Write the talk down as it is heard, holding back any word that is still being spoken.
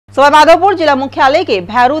सवाईमाधोपुर जिला मुख्यालय के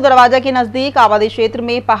भैरू दरवाजा के नजदीक आबादी क्षेत्र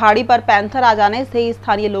में पहाड़ी पर पैंथर आ जाने से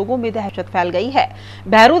स्थानीय लोगों में दहशत फैल गई है।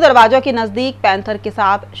 भैरू दरवाजा के नजदीक पैंथर के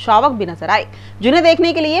साथ शावक भी नजर आए, जिन्हें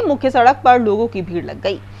देखने के लिए मुख्य सड़क पर लोगों की भीड़ लग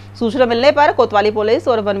गई। सूचना मिलने पर कोतवाली पुलिस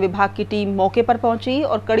और वन विभाग की टीम मौके पर पहुंची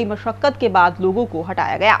और कड़ी मशक्कत के बाद लोगों को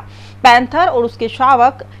हटाया गया। पैंथर और उसके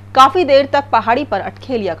शावक काफी देर तक पहाड़ी पर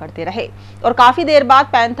अटखेलियां करते रहे और काफी देर बाद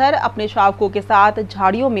पैंथर अपने शावकों के साथ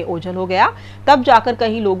झाड़ियों में ओझल हो गया। तब जाकर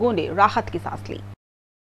कहीं लोगों ने राहत की सांस ली।